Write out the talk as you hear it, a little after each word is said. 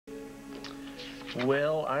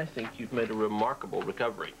Well, I think you've made a remarkable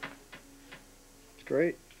recovery.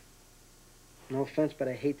 Great. No offense, but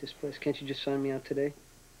I hate this place. Can't you just sign me out today?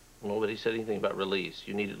 Nobody said anything about release.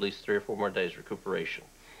 You need at least 3 or 4 more days recuperation.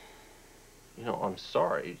 You know, I'm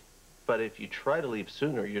sorry, but if you try to leave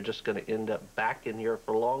sooner, you're just going to end up back in here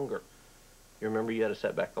for longer. You remember you had a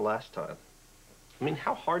setback the last time. I mean,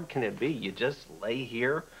 how hard can it be? You just lay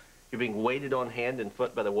here. You're being waited on hand and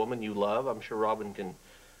foot by the woman you love. I'm sure Robin can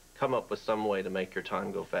come up with some way to make your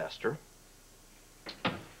time go faster.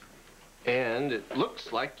 And it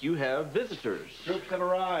looks like you have visitors. Troops have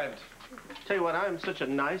arrived. Tell you what, I'm such a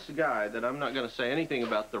nice guy that I'm not going to say anything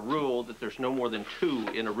about the rule that there's no more than 2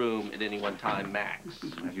 in a room at any one time max.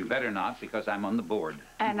 You better not, because I'm on the board.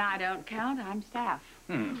 And I don't count. I'm staff.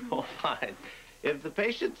 Oh, fine. If the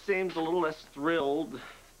patient seems a little less thrilled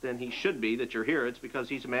than he should be that you're here, it's because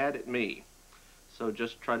he's mad at me. So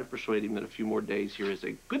just try to persuade him that a few more days here is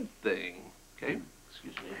a good thing. Okay?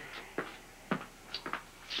 Excuse me.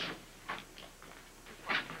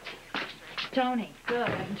 Tony, good.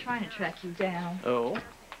 I've been trying to track you down. Oh?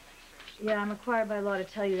 Yeah, I'm required by law to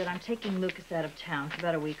tell you that I'm taking Lucas out of town for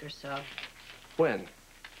about a week or so. When?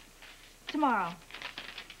 Tomorrow.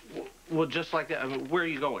 Well, just like that. I mean, where are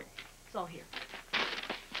you going? It's all here.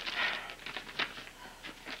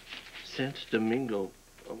 Santo Domingo.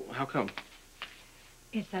 How come?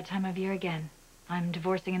 It's that time of year again. I'm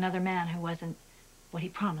divorcing another man who wasn't what he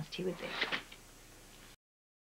promised he would be.